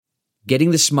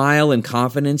Getting the smile and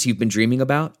confidence you've been dreaming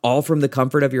about, all from the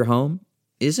comfort of your home,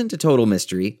 isn't a total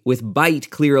mystery with Byte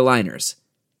clear aligners.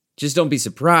 Just don't be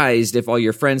surprised if all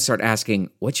your friends start asking,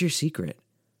 "What's your secret?"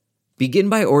 Begin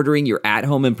by ordering your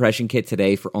at-home impression kit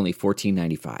today for only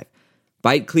 $14.95.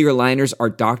 Byte clear aligners are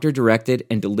doctor-directed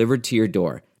and delivered to your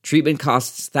door. Treatment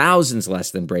costs thousands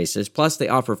less than braces, plus they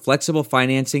offer flexible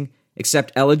financing,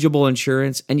 accept eligible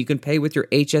insurance, and you can pay with your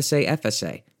HSA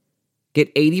FSA. Get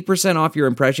 80% off your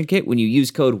impression kit when you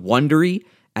use code WONDERY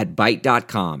at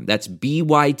Byte.com. That's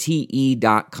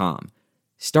BYTE.com.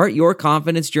 Start your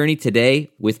confidence journey today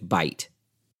with Byte.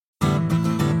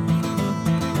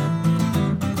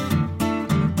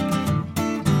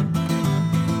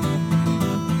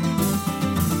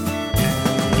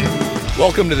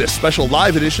 Welcome to this special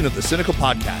live edition of the Cynical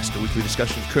Podcast, a weekly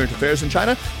discussion of current affairs in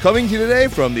China, coming to you today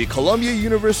from the Columbia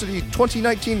University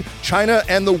 2019 China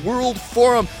and the World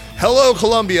Forum. Hello,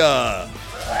 Columbia!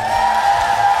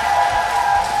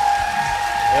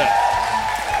 Yeah.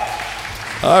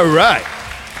 All right.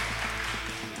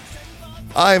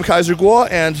 I am Kaiser Guo,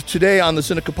 and today on the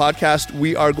Cynical Podcast,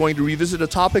 we are going to revisit a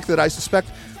topic that I suspect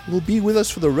will be with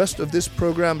us for the rest of this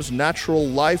program's natural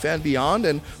life and beyond,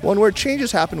 and one where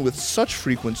changes happen with such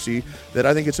frequency that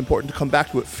I think it's important to come back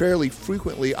to it fairly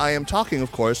frequently. I am talking,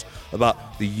 of course,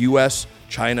 about the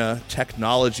U.S.-China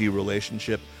technology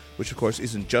relationship, which, of course,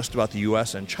 isn't just about the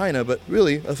U.S. and China, but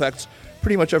really affects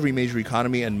pretty much every major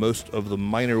economy and most of the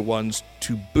minor ones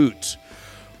to boot.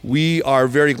 We are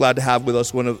very glad to have with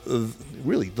us one of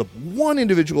really the one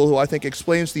individual who I think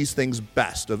explains these things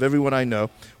best of everyone I know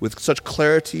with such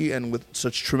clarity and with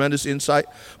such tremendous insight,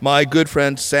 my good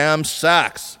friend Samm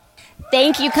Sacks.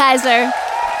 Thank you, Kaiser.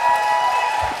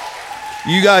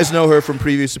 You guys know her from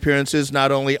previous appearances,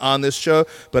 not only on this show,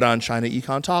 but on China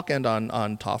Econ Talk and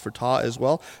on Ta for Ta as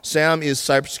well. Samm is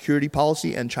Cybersecurity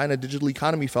Policy and China Digital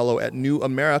Economy Fellow at New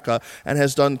America and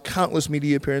has done countless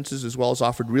media appearances as well as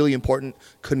offered really important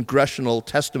congressional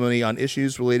testimony on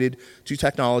issues related to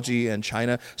technology and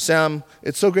China. Samm,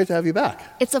 it's so great to have you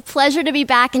back. It's a pleasure to be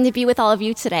back and to be with all of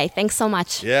you today. Thanks so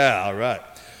much. Yeah, all right.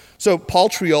 So Paul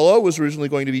Triolo was originally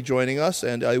going to be joining us,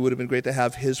 and it would have been great to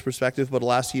have his perspective, but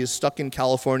alas, he is stuck in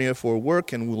California for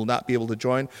work and will not be able to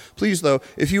join. Please, though,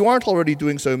 if you aren't already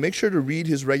doing so, make sure to read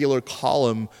his regular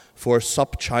column for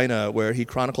Sup China, where he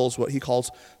chronicles what he calls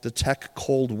the tech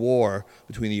Cold War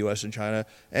between the U.S. and China,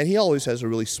 and he always has a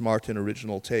really smart and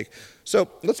original take. So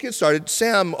let's get started.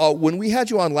 Samm, when we had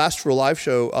you on last for a live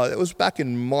show, it was back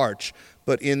in March,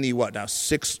 but in the,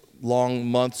 6 long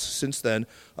months since then,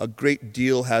 a great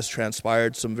deal has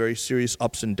transpired, some very serious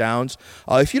ups and downs.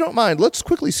 If you don't mind, let's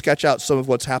quickly sketch out some of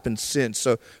what's happened since.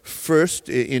 So first,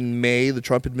 in May, the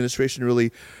Trump administration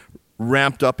really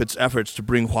ramped up its efforts to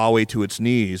bring Huawei to its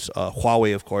knees.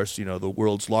 Huawei, of course, the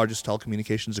world's largest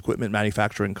telecommunications equipment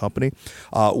manufacturing company.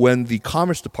 When the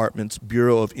Commerce Department's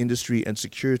Bureau of Industry and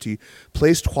Security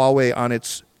placed Huawei on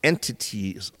its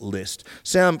entities list.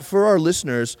 Samm, for our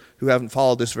listeners who haven't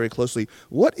followed this very closely,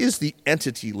 what is the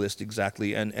entity list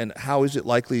exactly, and how is it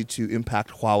likely to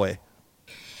impact Huawei?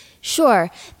 Sure.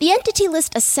 The entity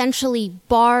list essentially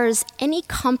bars any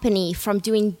company from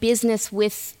doing business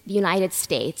with the United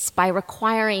States by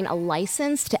requiring a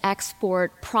license to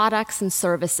export products and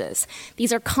services.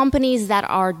 These are companies that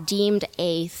are deemed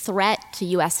a threat to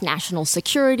U.S. national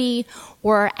security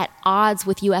or at odds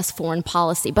with U.S. foreign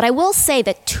policy. But I will say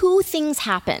that two things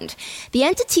happened. The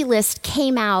entity list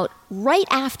came out right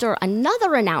after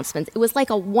another announcement. It was like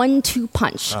a 1-2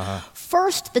 punch.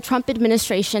 First, the Trump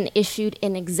administration issued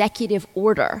an executive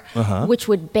order which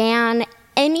would ban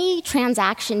any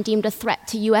transaction deemed a threat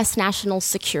to U.S. national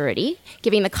security,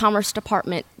 giving the Commerce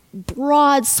Department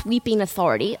broad, sweeping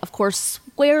authority, of course,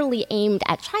 squarely aimed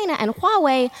at China and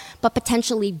Huawei, but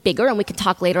potentially bigger, and we can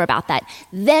talk later about that.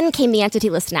 Then came the entity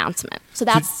list announcement. So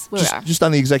that's where we are. Just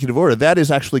on the executive order, that is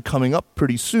actually coming up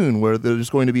pretty soon, where there's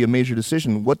going to be a major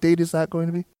decision. What date is that going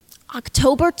to be?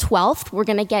 October 12th, we're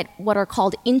going to get what are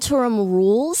called interim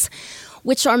rules,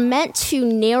 which are meant to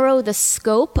narrow the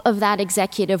scope of that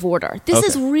executive order. This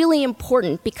is really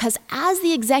important because as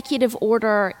the executive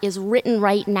order is written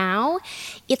right now,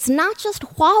 it's not just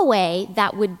Huawei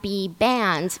that would be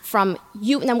banned from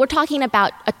and we're talking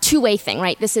about a two-way thing,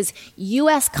 right? This is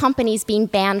U.S. companies being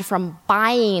banned from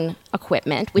buying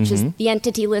equipment, which is the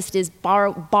entity list is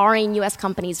barring U.S.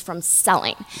 companies from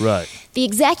selling. Right. The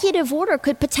executive order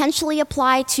could potentially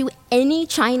apply to any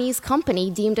Chinese company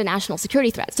deemed a national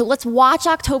security threat. So let's watch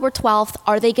October 12th.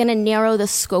 Are they going to narrow the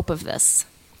scope of this?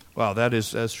 Wow,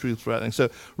 that's truly threatening. So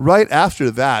right after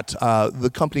that,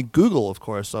 the company Google, of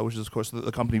course, which is, of course,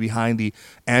 the company behind the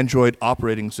Android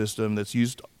operating system that's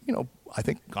used, I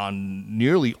think, on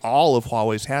nearly all of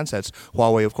Huawei's handsets.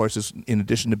 Huawei, of course, is, in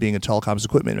addition to being a telecoms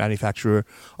equipment manufacturer,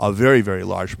 a very, very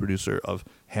large producer of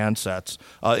handsets.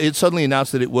 It suddenly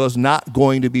announced that it was not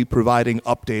going to be providing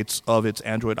updates of its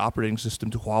Android operating system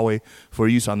to Huawei for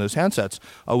use on those handsets.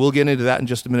 We'll get into that in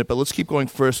just a minute, but let's keep going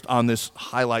first on this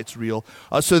highlights reel.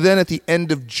 So then at the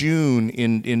end of June,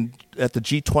 at the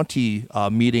G20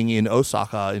 meeting in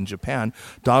Osaka in Japan,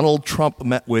 Donald Trump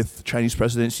met with Chinese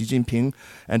President Xi Jinping,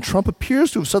 and Trump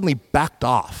appears to have suddenly backed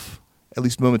off, at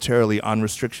least momentarily, on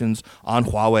restrictions on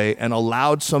Huawei and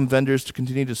allowed some vendors to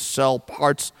continue to sell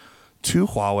parts to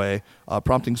Huawei,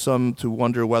 prompting some to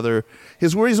wonder whether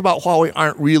his worries about Huawei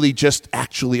aren't really just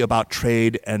actually about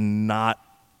trade and not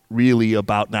really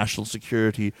about national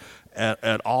security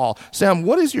at all. Sam,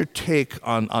 what is your take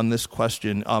on this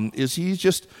question? Is he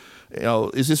just,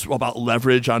 is this about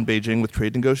leverage on Beijing with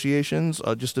trade negotiations?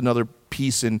 Just another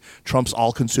piece in Trump's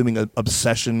all-consuming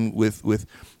obsession with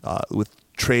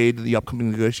trade, the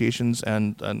upcoming negotiations,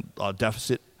 and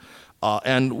deficit.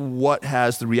 And what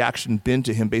has the reaction been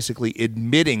to him basically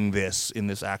admitting this in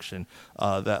this action?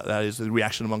 That is the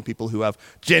reaction among people who have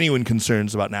genuine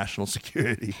concerns about national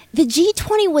security. The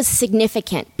G20 was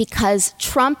significant because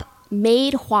Trump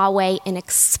made Huawei an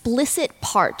explicit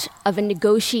part of a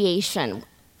negotiation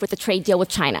with a trade deal with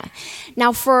China.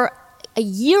 Now, for a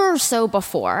year or so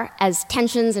before, as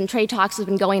tensions and trade talks have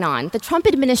been going on, the Trump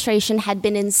administration had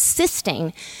been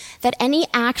insisting that any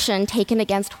action taken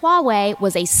against Huawei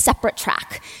was a separate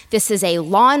track. This is a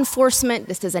law enforcement,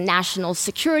 this is a national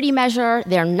security measure,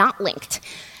 they're not linked.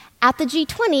 At the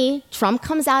G20, Trump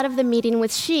comes out of the meeting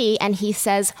with Xi and he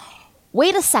says,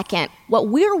 wait a second, what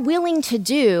we're willing to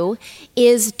do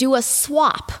is do a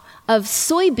swap of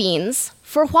soybeans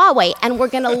for Huawei, and we're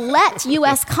going to let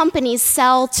U.S. companies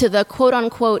sell to the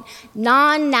quote-unquote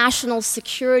non-national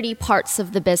security parts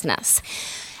of the business.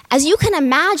 As you can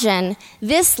imagine,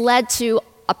 this led to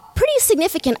a pretty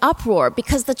significant uproar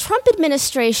because the Trump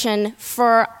administration,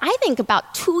 for I think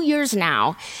about 2 years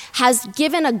now, has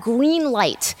given a green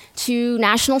light to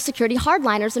national security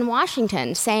hardliners in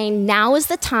Washington, saying now is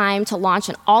the time to launch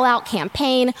an all-out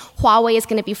campaign. Huawei is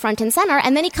going to be front and center.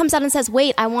 And then he comes out and says,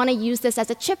 wait, I want to use this as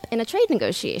a chip in a trade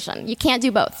negotiation. You can't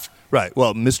do both. Right.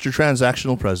 Well, Mr.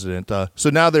 Transactional President. So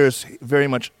now there's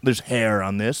hair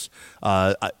on this.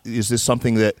 Is this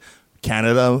something that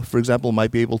Canada, for example, might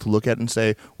be able to look at and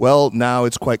say, well, now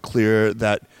it's quite clear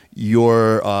that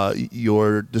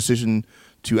your decision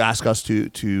to ask us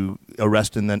to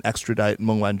arrest and then extradite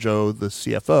Meng Wanzhou, the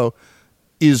CFO,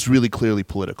 is really clearly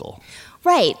political.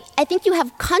 Right. I think you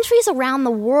have countries around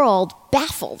the world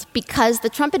baffled because the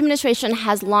Trump administration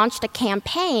has launched a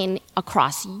campaign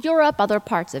across Europe, other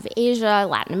parts of Asia,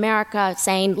 Latin America,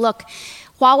 saying, look,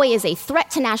 Huawei is a threat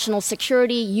to national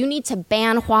security. You need to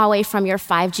ban Huawei from your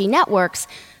 5G networks.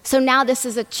 So now this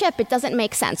is a chip. It doesn't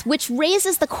make sense, which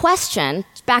raises the question,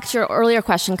 back to your earlier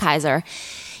question, Kaiser,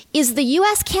 is the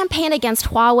U.S. campaign against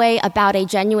Huawei about a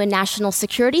genuine national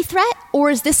security threat, or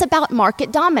is this about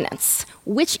market dominance?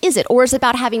 Which is it? Or is it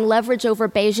about having leverage over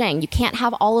Beijing? You can't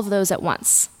have all of those at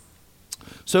once.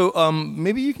 So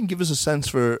maybe you can give us a sense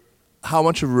for how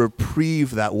much of a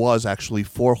reprieve that was actually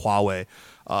for Huawei.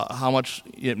 How much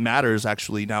it matters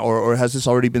actually now, or has this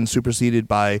already been superseded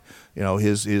by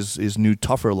his new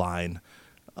tougher line?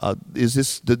 Did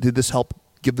this help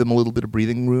give them a little bit of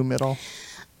breathing room at all?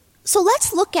 So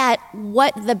let's look at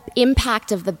what the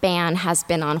impact of the ban has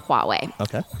been on Huawei.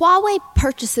 Okay. Huawei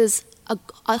purchases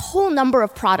a whole number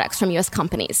of products from U.S.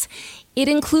 companies. It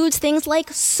includes things like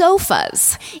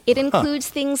sofas. It includes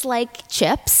things like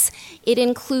chips. It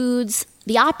includes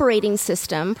the operating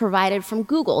system provided from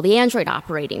Google, the Android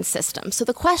operating system. So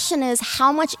the question is,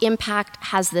 how much impact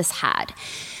has this had?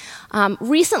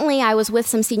 Recently, I was with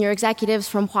some senior executives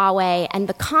from Huawei, and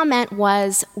the comment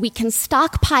was, we can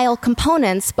stockpile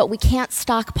components, but we can't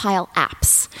stockpile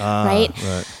apps, right?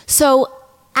 So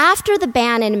after the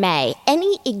ban in May,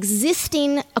 any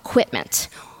existing equipment,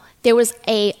 there was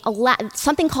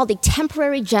something called a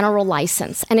temporary general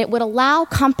license, and it would allow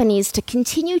companies to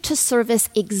continue to service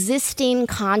existing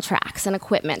contracts and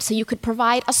equipment. So you could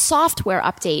provide a software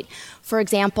update, for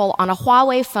example, on a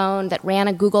Huawei phone that ran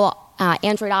a Google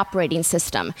Android operating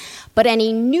system. But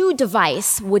any new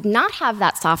device would not have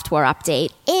that software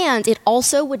update, and it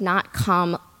also would not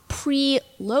come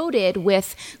pre-loaded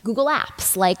with Google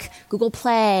apps like Google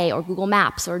Play or Google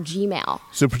Maps or Gmail.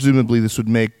 So presumably this would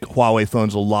make Huawei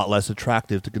phones a lot less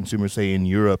attractive to consumers, say, in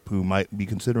Europe who might be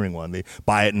considering one. They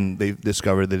buy it and they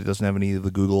discover that it doesn't have any of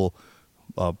the Google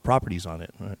properties on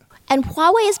it, right? And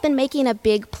Huawei has been making a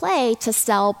big play to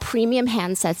sell premium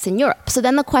handsets in Europe. So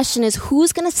then the question is,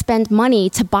 who's going to spend money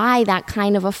to buy that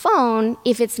kind of a phone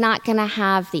if it's not going to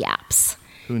have the apps?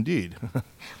 Indeed.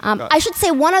 I should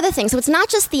say one other thing. So it's not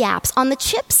just the apps. On the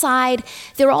chip side,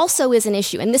 there also is an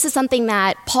issue. And this is something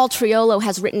that Paul Triolo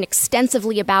has written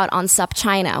extensively about on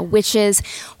SupChina, which is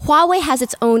Huawei has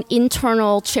its own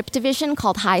internal chip division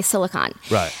called HiSilicon.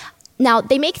 Right. Now,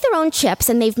 they make their own chips,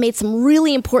 and they've made some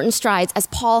really important strides, as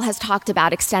Paul has talked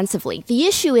about extensively. The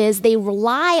issue is they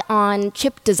rely on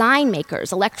chip design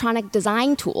makers, electronic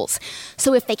design tools.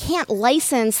 So if they can't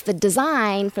license the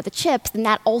design for the chips, then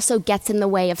that also gets in the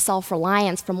way of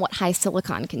self-reliance from what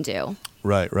HiSilicon can do.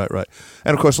 Right.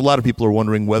 And, of course, a lot of people are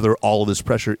wondering whether all of this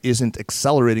pressure isn't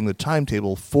accelerating the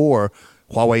timetable for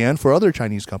Huawei and for other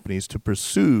Chinese companies to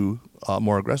pursue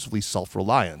more aggressively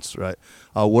self-reliance, right?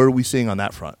 What are we seeing on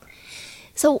that front?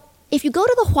 So if you go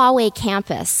to the Huawei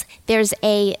campus, there's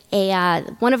a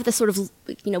one of the sort of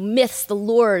myths, the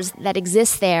lures that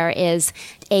exist there is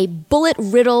a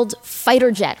bullet-riddled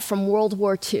fighter jet from World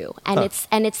War II,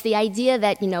 and it's the idea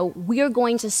that we're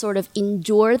going to sort of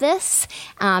endure this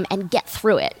and get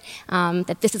through it.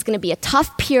 That this is going to be a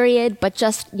tough period, but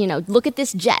just look at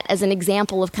this jet as an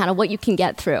example of kind of what you can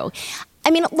get through. I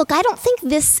mean, look, I don't think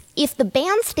if the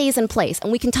ban stays in place,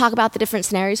 and we can talk about the different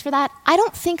scenarios for that, I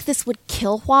don't think this would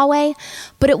kill Huawei,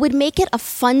 but it would make it a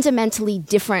fundamentally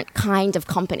different kind of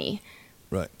company.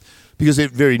 Right. Because it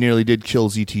very nearly did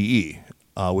kill ZTE,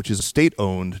 which is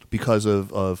state-owned because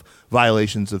of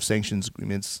violations of sanctions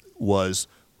agreements, was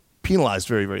penalized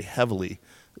very, very heavily.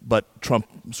 But Trump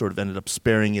sort of ended up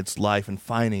sparing its life and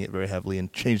fining it very heavily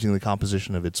and changing the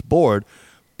composition of its board.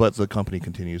 But the company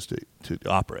continues to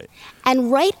operate.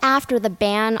 And right after the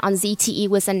ban on ZTE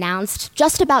was announced,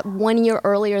 just about 1 year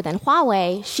earlier than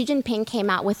Huawei, Xi Jinping came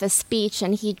out with a speech,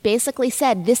 and he basically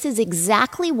said, this is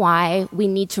exactly why we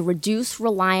need to reduce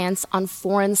reliance on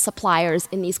foreign suppliers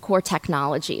in these core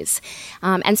technologies.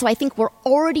 And so I think we're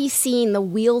already seeing the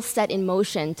wheels set in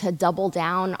motion to double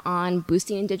down on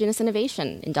boosting indigenous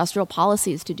innovation, industrial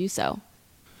policies to do so.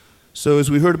 So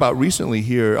as we heard about recently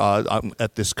here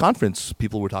at this conference,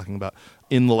 people were talking about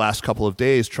in the last couple of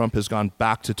days, Trump has gone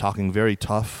back to talking very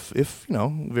tough, if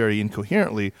very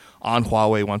incoherently, on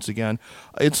Huawei once again.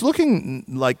 It's looking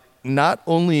like not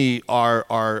only are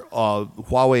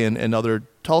Huawei and other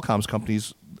telecoms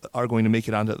companies are going to make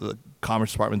it onto the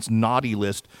Commerce Department's naughty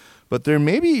list, but there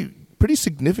may be pretty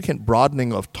significant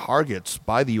broadening of targets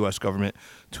by the U.S. government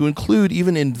to include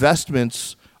even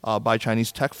investments by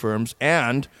Chinese tech firms,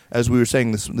 and as we were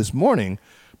saying this morning,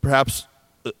 perhaps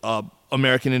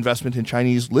American investment in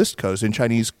Chinese listcos, in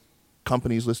Chinese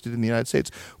companies listed in the United States.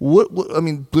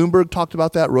 Bloomberg talked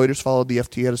about that. Reuters followed. The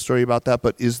FT had a story about that.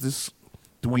 But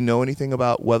do we know anything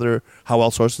about how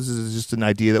well sourced this is? Is it just an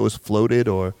idea that was floated,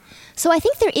 or? So I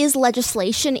think there is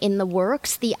legislation in the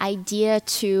works. The idea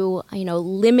to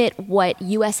limit what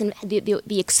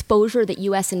the exposure that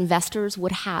U.S. investors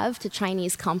would have to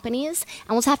Chinese companies, and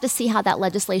we'll just have to see how that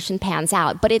legislation pans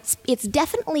out. But it's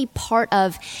definitely part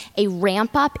of a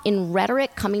ramp up in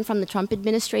rhetoric coming from the Trump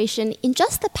administration in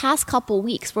just the past couple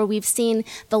weeks, where we've seen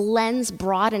the lens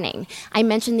broadening. I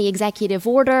mentioned the executive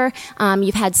order.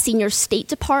 You've had senior State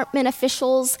Department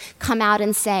officials come out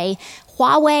and say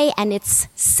Huawei and its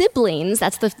siblings,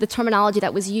 that's the terminology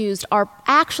that was used, are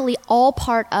actually all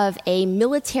part of a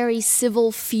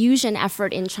military-civil fusion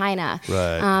effort in China.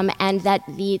 Right. And that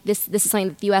this is something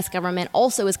that the U.S. government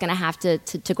also is going to have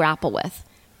to grapple with.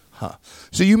 Huh.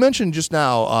 So you mentioned just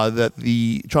now that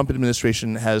the Trump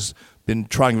administration has been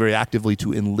trying very actively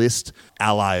to enlist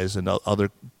allies and other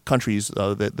countries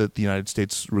that the United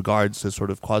States regards as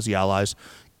sort of quasi-allies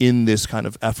in this kind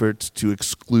of effort to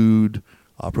exclude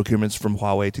procurements from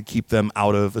Huawei, to keep them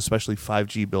out of especially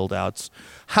 5G build-outs.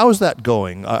 How is that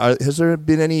going? Has there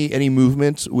been any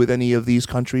movement with any of these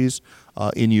countries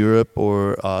in Europe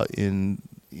or in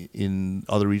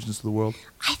other regions of the world?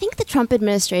 I think the Trump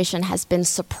administration has been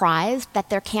surprised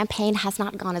that their campaign has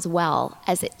not gone as well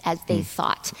as they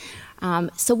thought.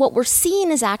 So what we're seeing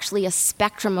is actually a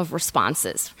spectrum of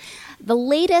responses. The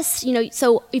latest,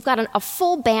 so we've got a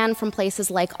full ban from places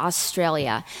like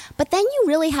Australia, but then you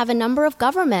really have a number of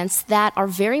governments that are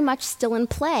very much still in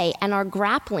play and are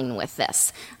grappling with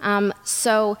this.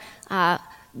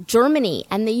 Germany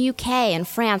and the UK and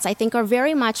France, I think, are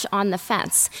very much on the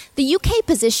fence. The UK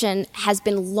position has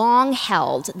been long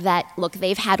held that, look,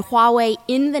 they've had Huawei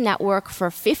in the network for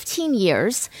 15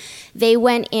 years. They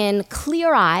went in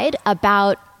clear-eyed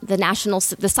about the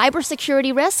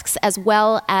cybersecurity risks, as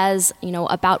well as,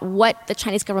 about what the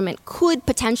Chinese government could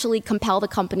potentially compel the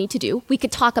company to do. We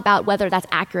could talk about whether that's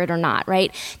accurate or not,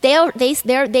 right?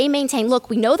 They maintain, look,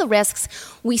 we know the risks.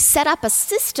 We set up a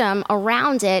system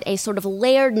around it, a sort of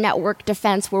layered network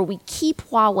defense where we keep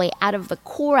Huawei out of the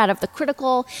core, out of the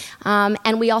critical,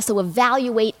 and we also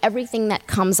evaluate everything that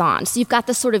comes on. So you've got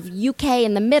this sort of UK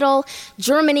in the middle.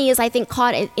 Germany is, I think,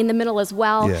 caught in the middle as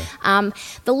well. Yeah.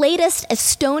 The latest,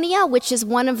 Estonia, which is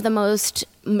one of the most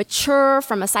mature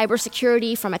from a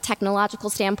cybersecurity, from a technological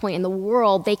standpoint in the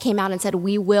world, they came out and said,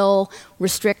 we will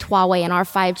restrict Huawei in our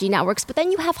 5G networks. But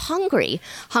then you have Hungary.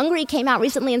 Hungary came out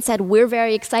recently and said, we're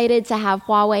very excited to have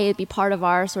Huawei be part of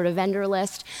our sort of vendor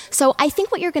list. So I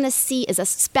think what you're going to see is a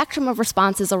spectrum of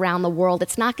responses around the world.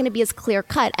 It's not going to be as clear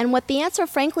cut. And what the answer,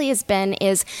 frankly, has been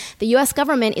is the U.S.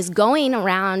 government is going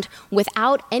around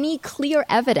without any clear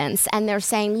evidence, and they're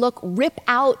saying, look, rip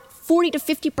out 40 to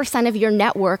 50% of your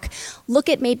network, look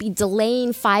at maybe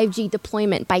delaying 5G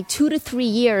deployment by 2 to 3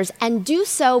 years, and do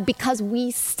so because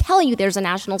we tell you there's a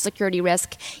national security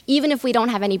risk, even if we don't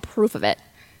have any proof of it.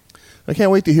 I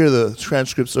can't wait to hear the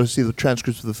transcripts or see the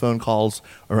transcripts of the phone calls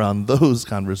around those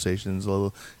conversations.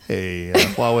 Hey,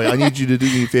 Huawei, I need you to do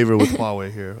me a favor with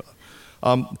Huawei here.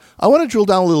 I want to drill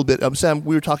down a little bit. Sam,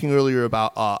 we were talking earlier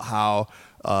about how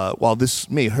while this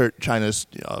may hurt China's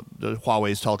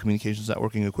Huawei's telecommunications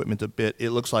networking equipment a bit, it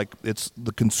looks like it's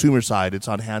the consumer side. It's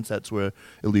on handsets where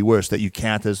it'll be worse, that you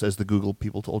can't, as the Google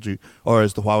people told you, or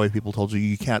as the Huawei people told you,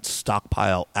 you can't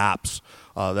stockpile apps.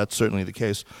 That's certainly the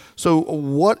case. So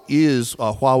what is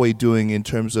Huawei doing in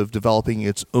terms of developing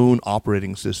its own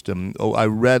operating system? I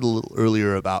read a little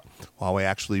earlier about Huawei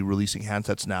actually releasing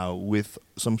handsets now with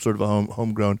some sort of a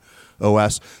homegrown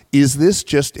OS. Is this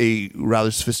just a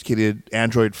rather sophisticated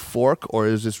Android fork, or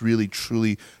is this really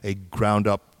truly a ground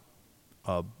up,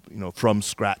 from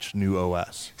scratch new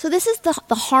OS? So this is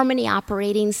the Harmony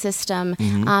operating system,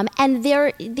 and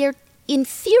there in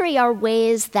theory are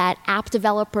ways that app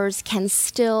developers can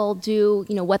still do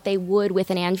what they would with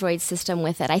an Android system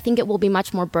with it. I think it will be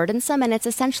much more burdensome, and it's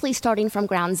essentially starting from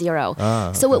ground zero.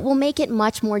 Okay. So it will make it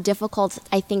much more difficult,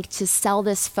 I think, to sell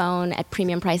this phone at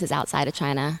premium prices outside of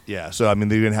China. Yeah, so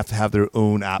they're going to have their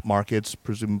own app markets,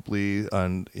 presumably,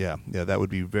 and yeah, that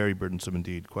would be very burdensome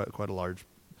indeed. Quite a large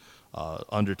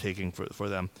undertaking for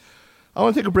them. I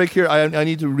want to take a break here. I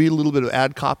need to read a little bit of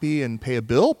ad copy and pay a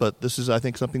bill, but this is, I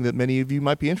think, something that many of you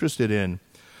might be interested in.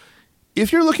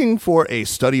 If you're looking for a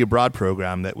study abroad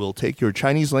program that will take your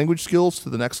Chinese language skills to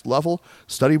the next level,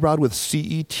 study abroad with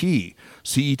CET.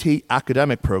 CET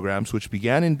academic programs, which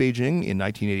began in Beijing in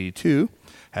 1982,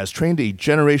 has trained a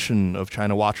generation of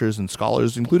China watchers and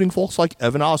scholars, including folks like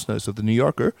Evan Osnos of The New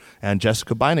Yorker and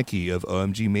Jessica Beinecke of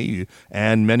OMG Meiyu,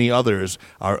 and many others.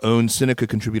 Our own Sinica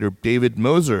contributor David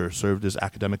Moser served as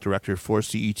academic director for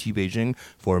CET Beijing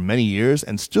for many years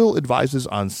and still advises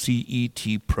on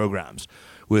CET programs.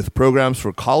 With programs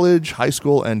for college, high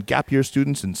school, and gap year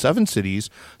students in 7 cities,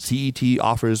 CET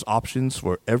offers options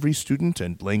for every student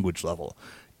and language level.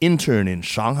 Intern in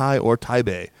Shanghai or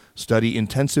Taipei, study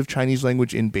intensive Chinese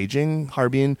language in Beijing,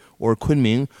 Harbin, or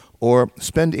Kunming, or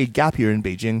spend a gap year in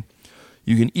Beijing.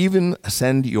 You can even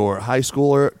send your high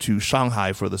schooler to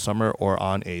Shanghai for the summer or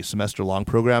on a semester-long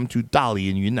program to Dali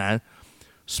in Yunnan.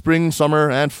 Spring, summer,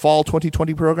 and fall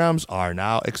 2020 programs are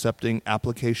now accepting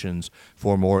applications.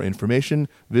 For more information,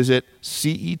 visit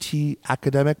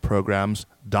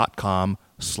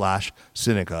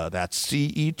cetacademicprograms.com/Sinica. That's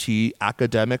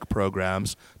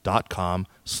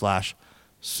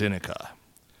cetacademicprograms.com/Sinica.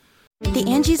 The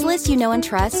Angie's List you know and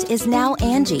trust is now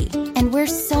Angie, and we're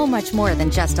so much more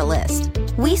than just a list.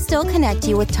 We still connect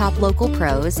you with top local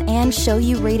pros and show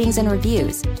you ratings and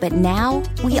reviews, but now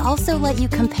we also let you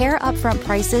compare upfront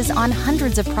prices on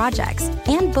hundreds of projects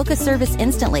and book a service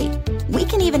instantly. We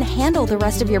can even handle the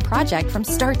rest of your project from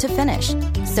start to finish.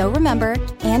 So remember,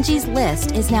 Angie's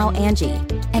List is now Angie,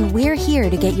 and we're here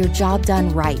to get your job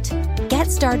done right. Get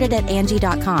started at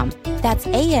Angie.com. That's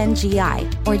ANGI,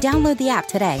 or download the app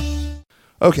today.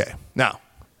 Okay, now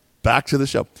back to the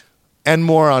show, and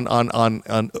more on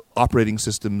operating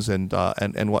systems and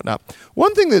whatnot.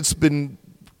 One thing that's been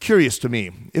curious to me,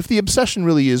 if the obsession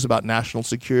really is about national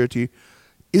security,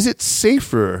 is it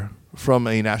safer from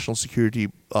a national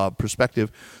security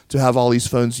perspective to have all these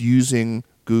phones using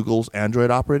Google's Android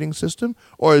operating system,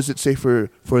 or is it safer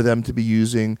for them to be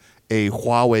using a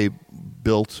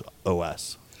Huawei-built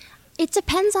OS? It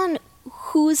depends on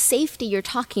whose safety you're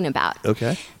talking about.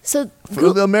 Okay. So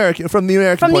from the American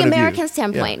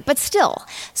standpoint. But still,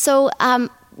 so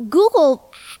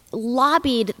Google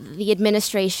lobbied the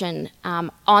administration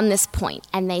on this point,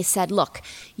 and they said, look,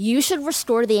 you should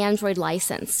restore the Android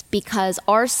license because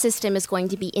our system is going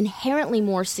to be inherently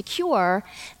more secure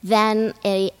than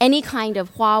any kind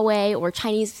of Huawei or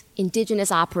Chinese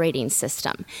indigenous operating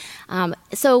system.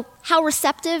 So how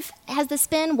receptive has this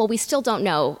been? Well, we still don't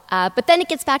know. But then it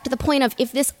gets back to the point of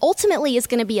if this ultimately is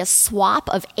going to be a swap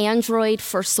of Android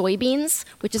for soybeans,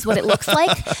 which is what it looks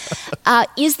like,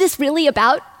 is this really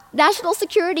about national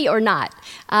security or not?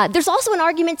 There's also an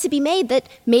argument to be made that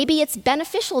maybe it's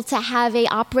beneficial to have an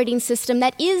operating system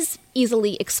that is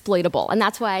easily exploitable. And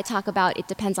that's why I talk about it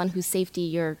depends on whose safety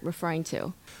you're referring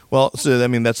to. Well, so I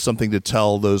mean, that's something to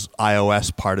tell those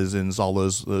iOS partisans, all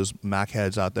those Mac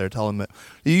heads out there, tell them that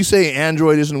you say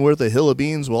Android isn't worth a hill of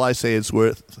beans. Well, I say it's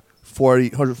worth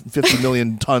 150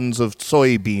 million tons of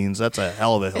soybeans. That's a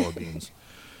hell of a hill of beans.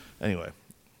 Anyway.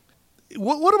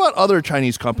 What about other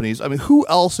Chinese companies? I mean, who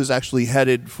else is actually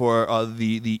headed for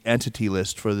the entity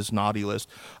list, for this naughty list?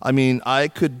 I mean, I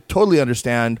could totally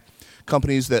understand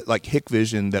companies that like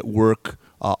Hikvision that work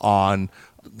on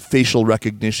facial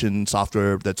recognition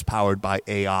software that's powered by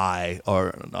AI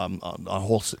or on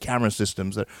whole camera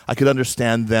systems. That I could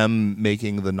understand them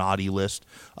making the naughty list.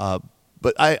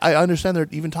 But I understand they're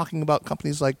even talking about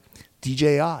companies like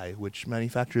DJI, which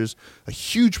manufactures a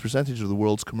huge percentage of the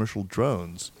world's commercial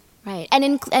drones. Right.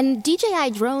 And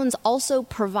DJI drones also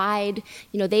provide,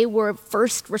 they were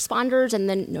first responders and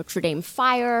then Notre Dame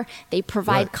fire. They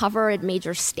provide cover at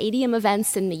major stadium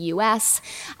events in the U.S.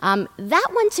 That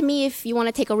one, to me, if you want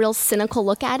to take a real cynical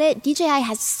look at it, DJI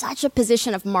has such a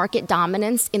position of market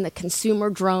dominance in the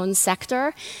consumer drone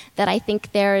sector that I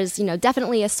think there's,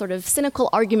 definitely a sort of cynical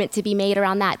argument to be made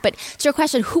around that. But to your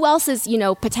question, who else is,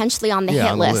 potentially on the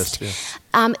hit list?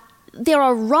 There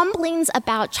are rumblings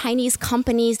about Chinese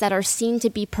companies that are seen to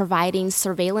be providing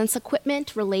surveillance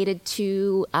equipment related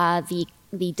to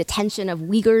the detention of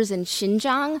Uyghurs in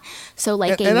Xinjiang. So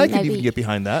I can even get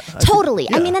behind that. Totally.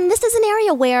 I mean, and this is an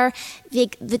area where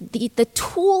the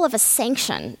tool of a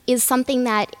sanction is something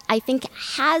that I think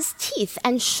has teeth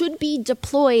and should be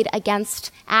deployed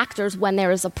against actors when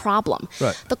there is a problem.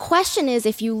 Right. The question is,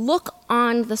 if you look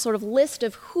on the sort of list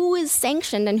of who is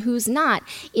sanctioned and who's not,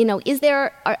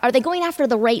 are they going after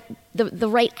the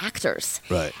right actors?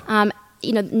 Right.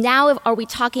 Now are we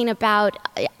talking about,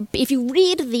 if you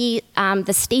read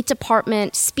the State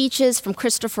Department speeches from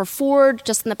Christopher Ford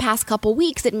just in the past couple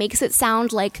weeks, it makes it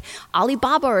sound like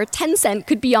Alibaba or Tencent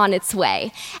could be on its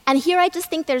way. And here I just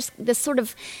think there's this sort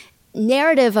of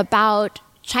narrative about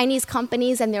Chinese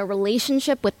companies and their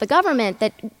relationship with the government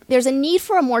that there's a need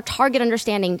for a more target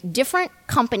understanding. Different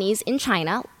companies in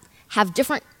China have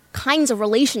different kinds of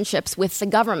relationships with the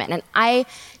government. And I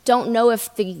don't know if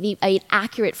an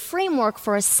accurate framework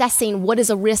for assessing what is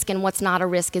a risk and what's not a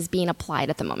risk is being applied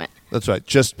at the moment. That's right.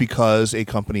 Just because a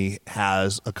company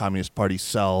has a Communist Party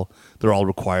cell, they're all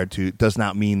required to, does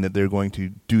not mean that they're going to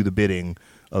do the bidding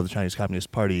of the Chinese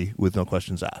Communist Party with no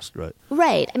questions asked, right?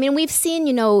 Right. I mean, we've seen,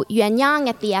 Yuan Yang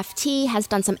at the FT has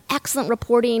done some excellent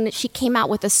reporting. She came out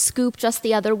with a scoop just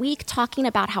the other week talking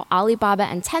about how Alibaba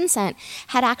and Tencent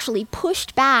had actually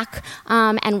pushed back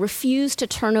and refused to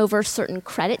turn over certain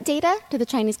credit data to the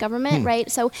Chinese government, right?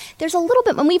 So there's a little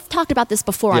bit, and we've talked about this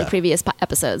before on previous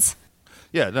episodes.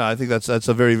 Yeah, no, I think that's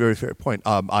a very, very fair point.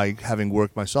 I, having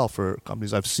worked myself for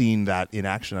companies, I've seen that in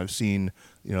action. I've seen,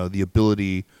 the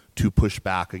ability to push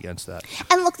back against that.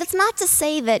 And look, that's not to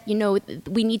say that,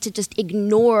 we need to just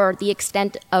ignore the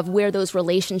extent of where those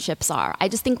relationships are. I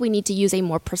just think we need to use a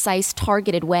more precise,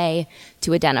 targeted way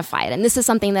to identify it. And this is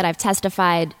something that I've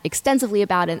testified extensively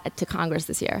about to Congress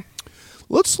this year.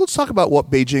 Let's talk about what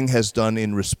Beijing has done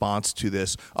in response to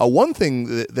this. One thing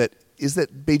that is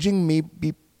that Beijing may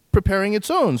be preparing its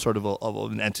own sort of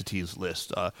an entities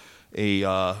list.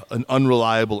 An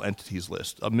unreliable entities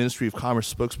list. A Ministry of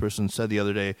Commerce spokesperson said the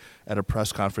other day at a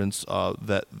press conference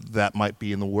that might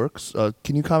be in the works.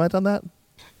 Can you comment on that?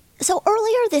 So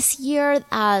earlier this year,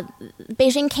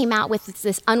 Beijing came out with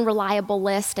this unreliable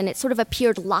list, and it sort of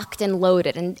appeared locked and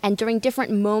loaded. And during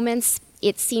different moments,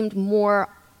 it seemed more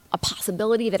a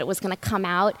possibility that it was going to come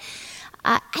out.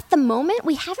 At the moment,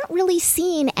 we haven't really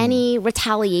seen any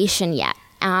retaliation yet.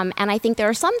 And I think there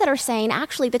are some that are saying,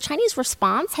 actually, the Chinese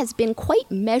response has been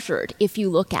quite measured if you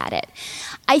look at it.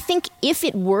 I think if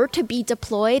it were to be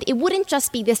deployed, it wouldn't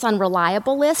just be this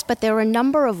unreliable list, but there are a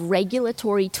number of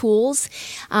regulatory tools.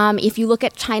 If you look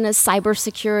at China's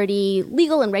cybersecurity,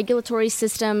 legal and regulatory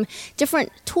system,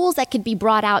 different tools that could be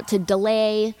brought out to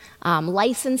delay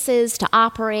licenses to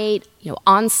operate,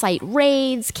 on-site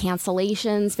raids,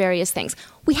 cancellations, various things.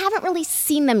 We haven't really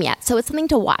seen them yet, so it's something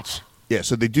to watch. Yeah,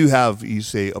 so they do have, you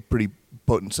say, a pretty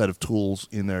potent set of tools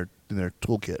in their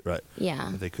toolkit, right?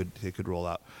 Yeah. That they could roll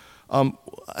out. And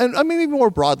I mean, even more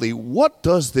broadly, what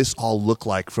does this all look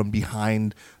like from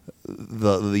behind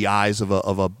the eyes of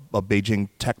a Beijing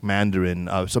tech mandarin,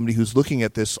 somebody who's looking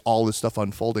at all this stuff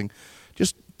unfolding?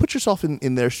 Just put yourself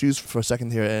in their shoes for a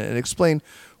second here and explain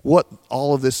what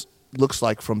all of this looks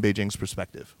like from Beijing's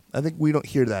perspective. I think we don't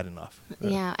hear that enough.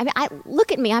 Yeah, I mean,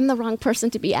 look at me. I'm the wrong person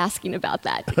to be asking about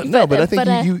that. But I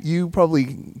think you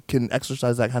probably can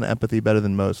exercise that kind of empathy better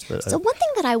than most. So one thing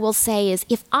that I will say is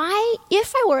if I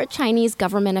were a Chinese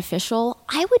government official,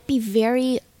 I would be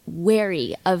very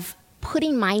wary of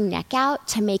putting my neck out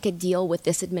to make a deal with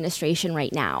this administration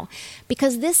right now.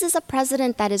 Because this is a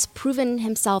president that has proven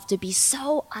himself to be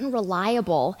so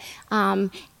unreliable.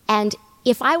 And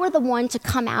if I were the one to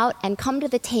come out and come to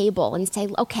the table and say,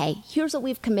 okay, here's what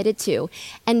we've committed to,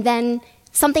 and then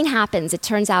something happens, it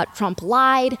turns out Trump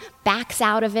lied, backs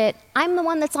out of it, I'm the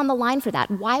one that's on the line for that.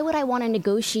 Why would I want to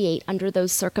negotiate under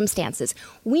those circumstances?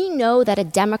 We know that if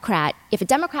a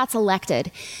Democrat's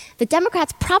elected, the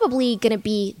Democrat's probably going to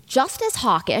be just as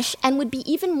hawkish and would be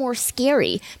even more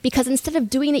scary because instead of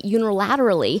doing it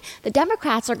unilaterally, the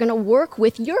Democrats are going to work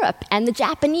with Europe and the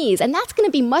Japanese, and that's going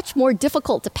to be much more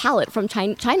difficult to palate from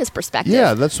China's perspective.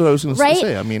 Yeah, that's what I was going to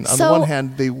say. I mean, on the one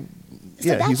hand,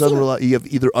 he's unreliable. You have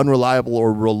either unreliable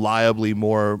or reliably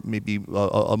maybe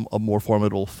a more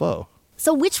formidable foe.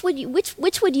 So which would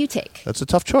you take? That's a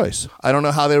tough choice. I don't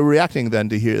know how they were reacting then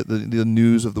to hear the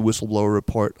news of the whistleblower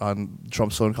report on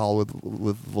Trump's phone call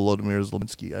with Volodymyr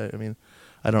Zelensky. I mean,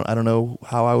 I don't know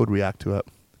how I would react to it.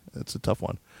 It's a tough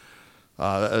one.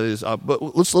 But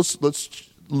let's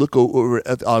look over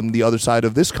on the other side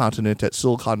of this continent at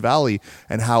Silicon Valley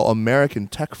and how American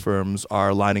tech firms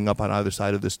are lining up on either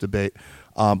side of this debate.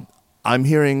 I'm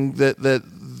hearing that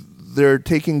they're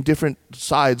taking different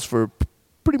sides for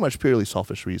pretty much purely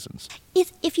selfish reasons.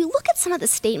 If you look at some of the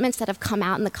statements that have come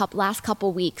out in the last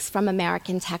couple weeks from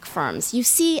American tech firms, you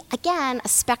see, again, a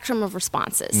spectrum of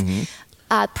responses.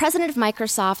 Mm-hmm. President of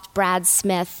Microsoft, Brad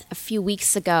Smith, a few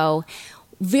weeks ago,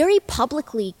 very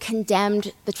publicly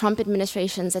condemned the Trump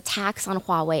administration's attacks on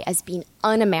Huawei as being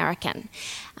un-American.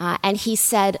 And he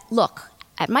said, look,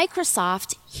 at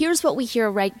Microsoft, here's what we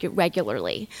hear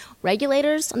regularly.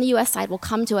 Regulators on the U.S. side will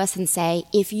come to us and say,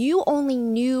 if you only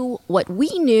knew what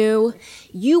we knew,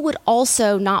 you would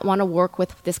also not want to work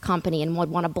with this company and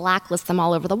would want to blacklist them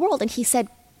all over the world. And he said,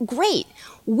 great,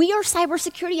 we are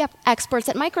cybersecurity experts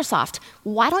at Microsoft.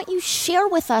 Why don't you share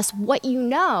with us what you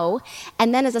know?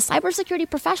 And then as a cybersecurity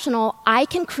professional, I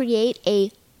can create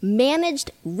a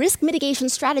managed risk mitigation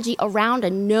strategy around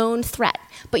a known threat.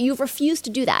 But you've refused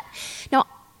to do that. Now,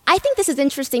 I think this is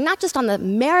interesting, not just on the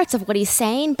merits of what he's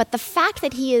saying, but the fact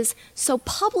that he is so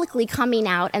publicly coming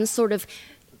out and sort of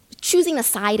choosing a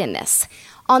side in this.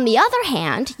 On the other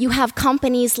hand, you have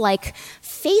companies like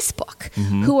Facebook,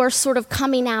 mm-hmm. who are sort of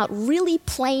coming out really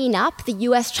playing up the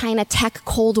US-China tech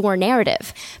Cold War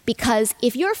narrative. Because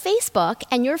if you're Facebook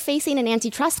and you're facing an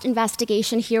antitrust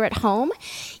investigation here at home,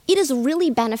 it is really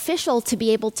beneficial to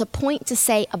be able to point to,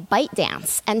 say, a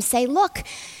ByteDance and say, look,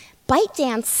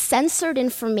 ByteDance censored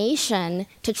information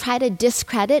to try to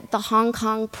discredit the Hong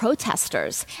Kong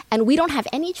protesters, and we don't have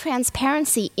any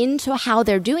transparency into how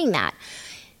they're doing that.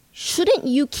 Shouldn't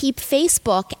you keep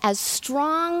Facebook as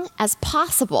strong as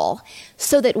possible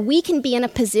so that we can be in a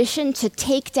position to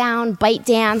take down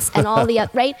ByteDance and all the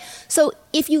other, right? So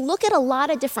if you look at a lot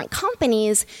of different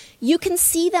companies, you can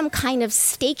see them kind of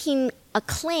staking a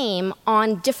claim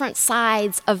on different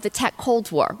sides of the tech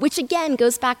Cold War, which again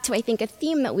goes back to, I think, a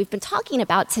theme that we've been talking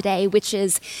about today, which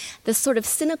is this sort of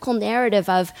cynical narrative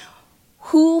of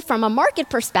who, from a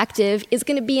market perspective, is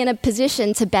going to be in a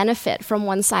position to benefit from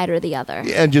one side or the other.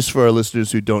 And just for our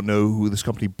listeners who don't know who this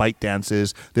company ByteDance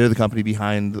is, they're the company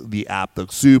behind the app, the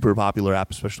super popular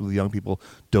app, especially with young people,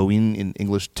 Douyin in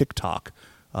English, TikTok,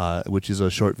 which is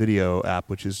a short video app,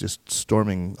 which is just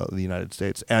storming the United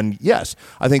States. And yes,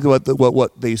 I think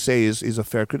what they say is a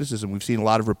fair criticism. We've seen a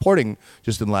lot of reporting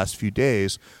just in the last few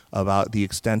days about the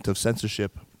extent of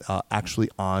censorship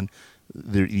actually on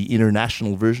the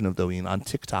international version of Douyin on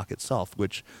TikTok itself,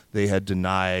 which they had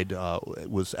denied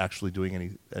was actually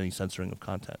doing any censoring of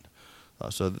content.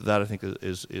 So that I think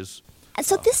is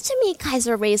So this to me,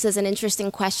 Kaiser, raises an interesting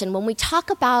question. When we talk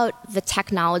about the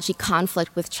technology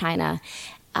conflict with China,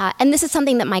 and this is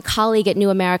something that my colleague at New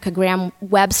America, Graham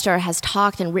Webster, has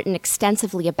talked and written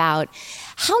extensively about,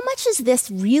 how much is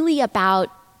this really about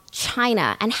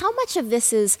China and how much of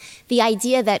this is the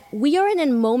idea that we are in a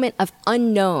moment of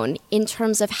unknown in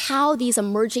terms of how these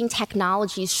emerging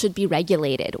technologies should be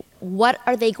regulated. What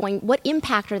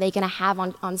impact are they going to have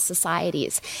on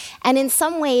societies? And in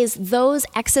some ways, those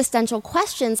existential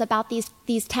questions about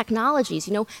these technologies,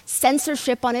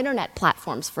 censorship on internet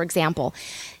platforms, for example,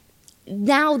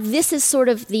 now this is sort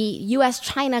of the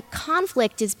US-China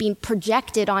conflict is being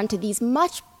projected onto these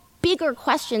much bigger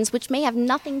questions, which may have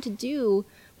nothing to do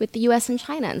with the U.S. and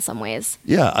China in some ways.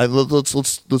 Yeah,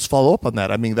 let's follow up on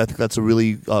that. I mean, I think that's a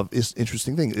really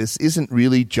interesting thing. This isn't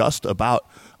really just about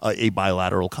a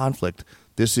bilateral conflict.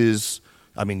 This is,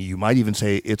 you might even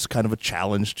say it's kind of a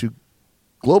challenge to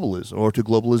globalism or to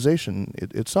globalization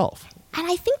itself. And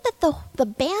I think that the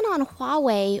ban on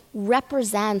Huawei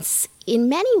represents, in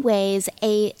many ways,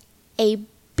 a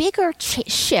bigger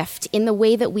shift in the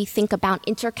way that we think about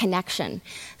interconnection,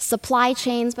 supply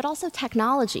chains, but also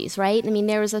technologies, right?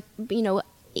 There's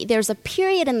a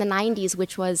period in the 90s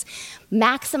which was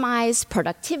maximize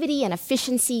productivity and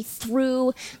efficiency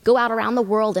through go out around the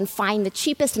world and find the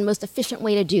cheapest and most efficient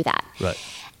way to do that. Right.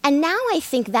 And now I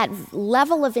think that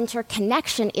level of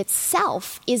interconnection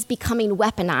itself is becoming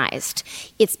weaponized.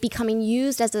 It's becoming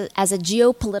used as a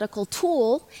geopolitical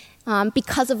tool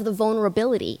because of the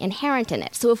vulnerability inherent in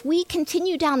it. So if we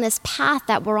continue down this path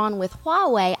that we're on with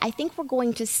Huawei, I think we're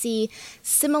going to see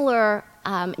similar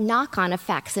knock-on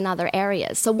effects in other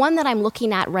areas. So one that I'm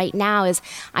looking at right now is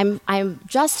I'm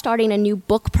just starting a new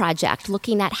book project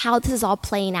looking at how this is all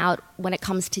playing out when it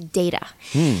comes to data.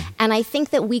 And I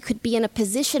think that we could be in a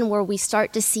position where we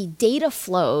start to see data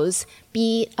flows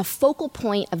be a focal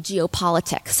point of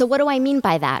geopolitics. So what do I mean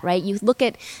by that, right? You look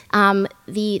at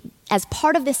as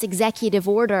part of this executive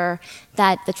order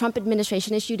that the Trump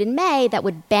administration issued in May that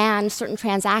would ban certain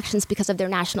transactions because of their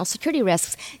national security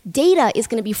risks, data is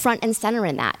going to be front and center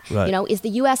in that. Right. Is the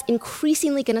U.S.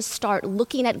 increasingly going to start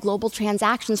looking at global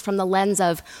transactions from the lens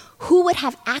of who would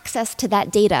have access to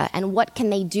that data and what can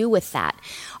they do with that?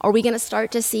 Are we going to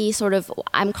start to see sort of,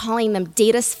 I'm calling them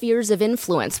data spheres of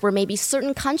influence, where maybe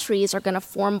certain countries are going to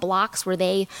form blocks where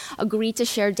they agree to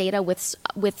share data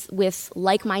with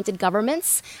like-minded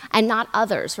governments and not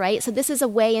others, right? So this is a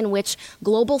way in which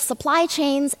global supply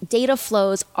chains, data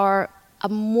flows are a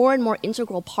more and more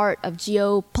integral part of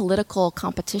geopolitical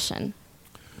competition.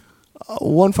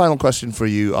 One final question for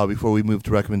you before we move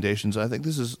to recommendations. I think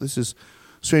this is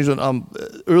strange one.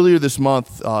 Earlier this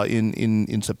month,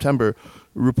 in September,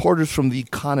 reporters from The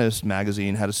Economist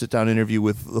magazine had a sit-down interview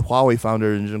with the Huawei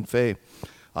founder Zheng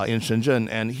in Shenzhen,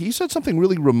 and he said something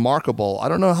really remarkable. I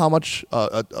don't know how much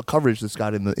coverage this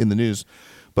got in the news,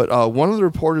 but one of the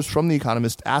reporters from The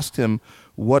Economist asked him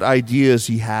what ideas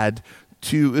he had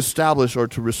to establish or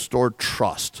to restore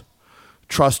trust.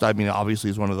 Trust, obviously,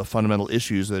 is one of the fundamental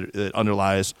issues that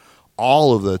underlies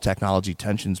all of the technology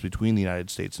tensions between the United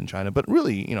States and China, but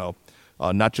really,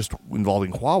 not just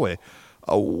involving Huawei.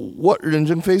 What Ren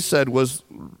Zhengfei said was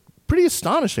pretty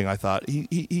astonishing, I thought.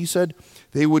 He said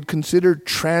they would consider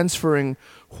transferring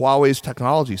Huawei's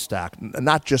technology stack,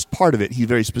 not just part of it. He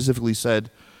very specifically said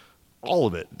all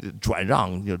of it, 转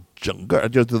让, 整个,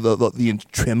 the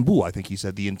全部, I think he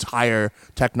said, the entire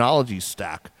technology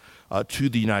stack to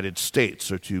the United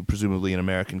States or to presumably an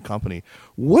American company.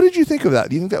 What did you think of that?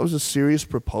 Do you think that was a serious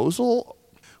proposal?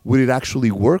 Would it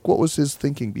actually work? What was his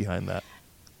thinking behind that?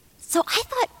 So I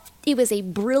thought it was a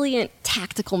brilliant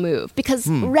tactical move because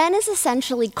Ren is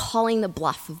essentially calling the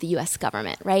bluff of the U.S.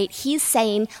 government, right? He's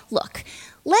saying, look,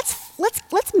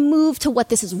 let's move to what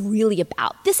this is really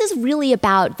about. This is really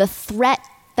about the threat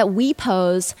that we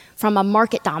pose from a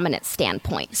market dominance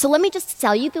standpoint. So let me just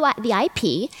sell you the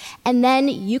IP, and then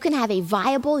you can have a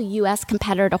viable U.S.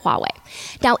 competitor to Huawei.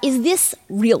 Now, is this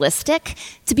realistic?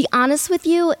 To be honest with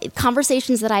you,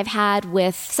 conversations that I've had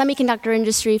with semiconductor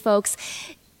industry folks,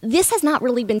 this has not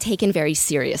really been taken very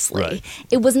seriously. Right.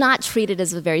 It was not treated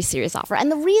as a very serious offer.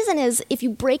 And the reason is, if you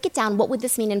break it down, what would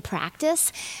this mean in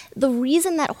practice? The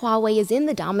reason that Huawei is in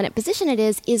the dominant position it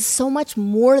is so much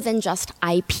more than just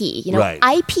IP. Right.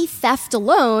 IP theft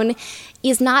alone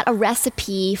is not a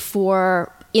recipe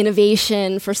for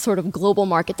innovation, for sort of global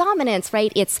market dominance,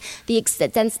 right? It's the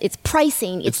extent, it's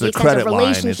pricing, it's the extent of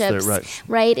relationships,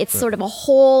 right? It's sort of a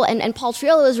whole, and Paul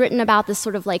Triolo has written about this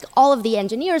sort of like all of the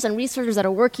engineers and researchers that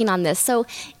are working on this. So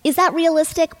is that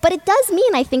realistic? But it does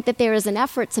mean, I think, that there is an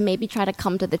effort to maybe try to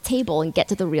come to the table and get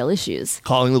to the real issues.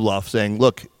 Calling the bluff, saying,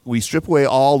 look, we strip away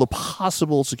all the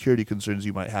possible security concerns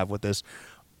you might have with this.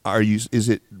 Is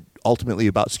it ultimately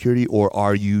about security, or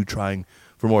are you trying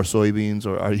for more soybeans,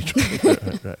 or are you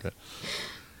trying? Right.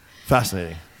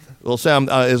 Fascinating. Well, Sam,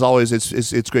 as always,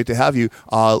 it's great to have you.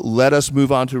 Let us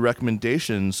move on to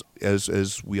recommendations.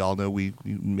 As we all know, we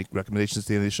make recommendations at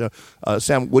the end of the show.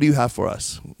 Sam, what do you have for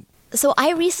us? So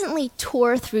I recently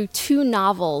tore through 2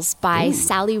 novels by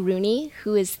Sally Rooney,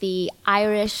 who is the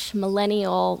Irish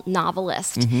millennial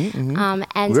novelist.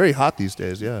 And very hot these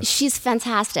days, yeah. She's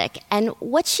fantastic. And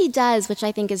what she does, which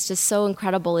I think is just so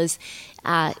incredible, is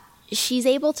she's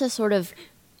able to sort of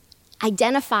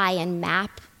identify and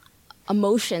map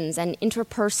emotions and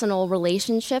interpersonal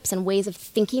relationships and ways of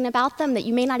thinking about them that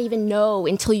you may not even know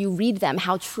until you read them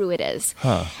how true it is.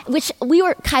 Which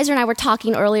Kaiser and I were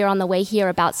talking earlier on the way here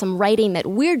about some writing that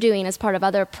we're doing as part of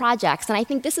other projects. And I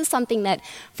think this is something that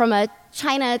from a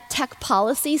China tech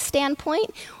policy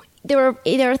standpoint, there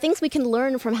are things we can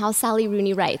learn from how Sally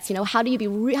Rooney writes. You know, how can you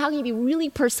be really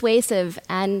persuasive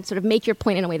and sort of make your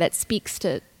point in a way that speaks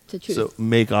to truth. So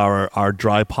make our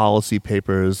dry policy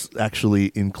papers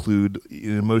actually include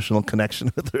an emotional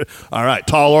connection with her. All right,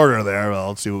 tall order there. Well,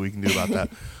 let's see what we can do about that.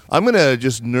 I'm going to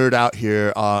just nerd out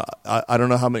here. I don't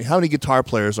know how many guitar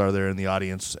players are there in the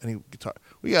audience. Any guitar?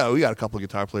 We got a couple of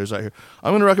guitar players out here.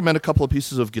 I'm going to recommend a couple of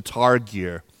pieces of guitar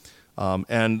gear.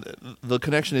 And the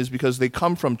connection is because they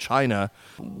come from China,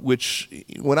 which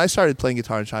when I started playing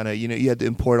guitar in China, you had to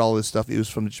import all this stuff. It was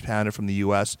from Japan or from the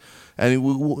U.S. And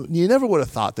you never would have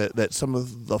thought that some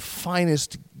of the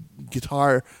finest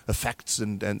guitar effects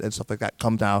and stuff like that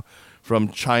come now from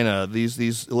China.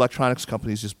 These electronics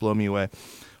companies just blow me away.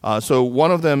 So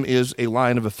one of them is a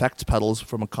line of effects pedals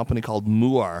from a company called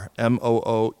Mooer,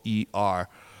 Mooer.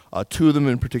 2 of them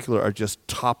in particular are just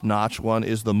top-notch. One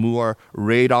is the Mooer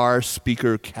Radar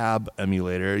Speaker Cab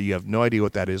Emulator. You have no idea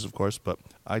what that is, of course, but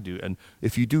I do. And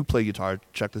if you do play guitar,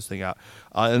 check this thing out.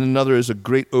 And another is a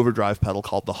great overdrive pedal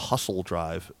called the Hustle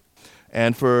Drive.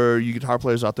 And for you guitar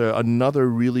players out there, another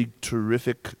really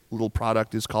terrific little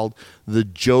product is called the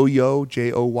Joyo,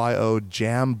 Joyo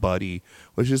Jam Buddy,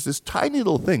 which is this tiny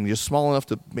little thing, just small enough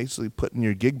to basically put in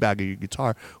your gig bag of your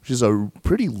guitar, which is a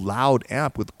pretty loud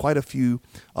amp with quite a few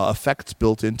effects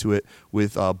built into it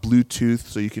with Bluetooth,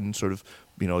 so you can sort of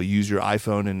use your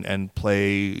iPhone and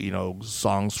play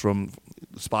songs from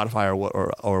Spotify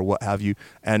or what have you,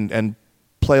 and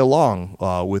play along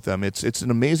with them. It's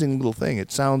an amazing little thing.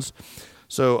 It sounds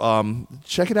so.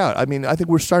 Check it out. I mean, I think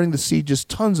we're starting to see just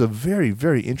tons of very,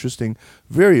 very interesting,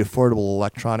 very affordable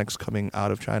electronics coming out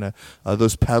of China.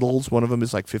 Those pedals, one of them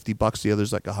is like $50, the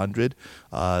other's like $100.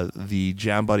 The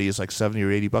Jam Buddy is like $70 or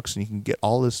 $80, and you can get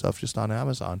all this stuff just on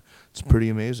Amazon. It's pretty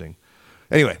amazing.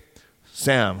 Anyway,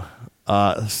 Sam,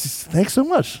 thanks so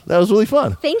much. That was really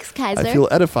fun. Thanks, Kaiser. I feel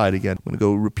edified again. I'm going to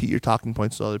go repeat your talking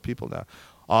points to other people now.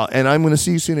 And I'm going to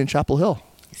see you soon in Chapel Hill.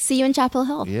 See you in Chapel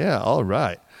Hill. Yeah, all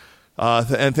right.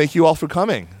 And thank you all for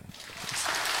coming.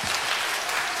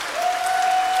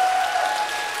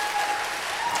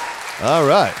 All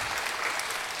right.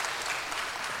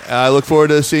 I look forward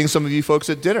to seeing some of you folks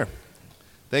at dinner.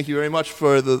 Thank you very much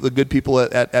for the good people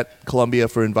at Columbia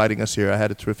for inviting us here. I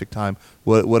had a terrific time.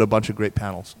 What a bunch of great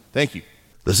panels. Thank you.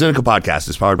 The Sinica Podcast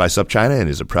is powered by SupChina and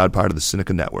is a proud part of the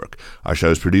Sinica Network. Our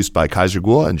show is produced by Kaiser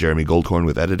Guo and Jeremy Goldkorn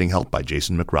with editing help by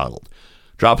Jason McRonald.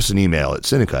 Drop us an email at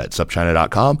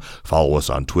sinica@supchina.com, follow us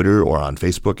on Twitter or on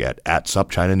Facebook at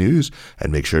SupChina News,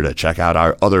 and make sure to check out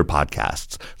our other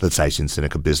podcasts, the Caixin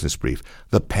Sinica Business Brief,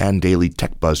 the Pan Daily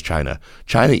Tech Buzz China,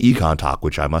 China Econ Talk,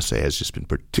 which I must say has just been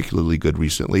particularly good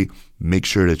recently. Make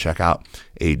sure to check out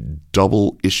a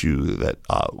double issue that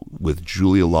with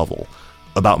Julia Lovell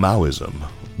about Maoism.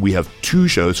 We have 2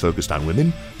 shows focused on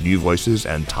women, New Voices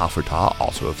and Ta for Ta,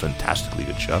 also a fantastically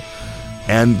good show,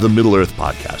 and the Middle Earth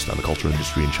podcast on the culture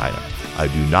industry in China. I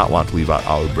do not want to leave out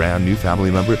our brand new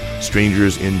family member,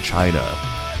 Strangers in China.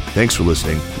 Thanks for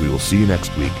listening. We will see you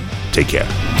next week. Take care.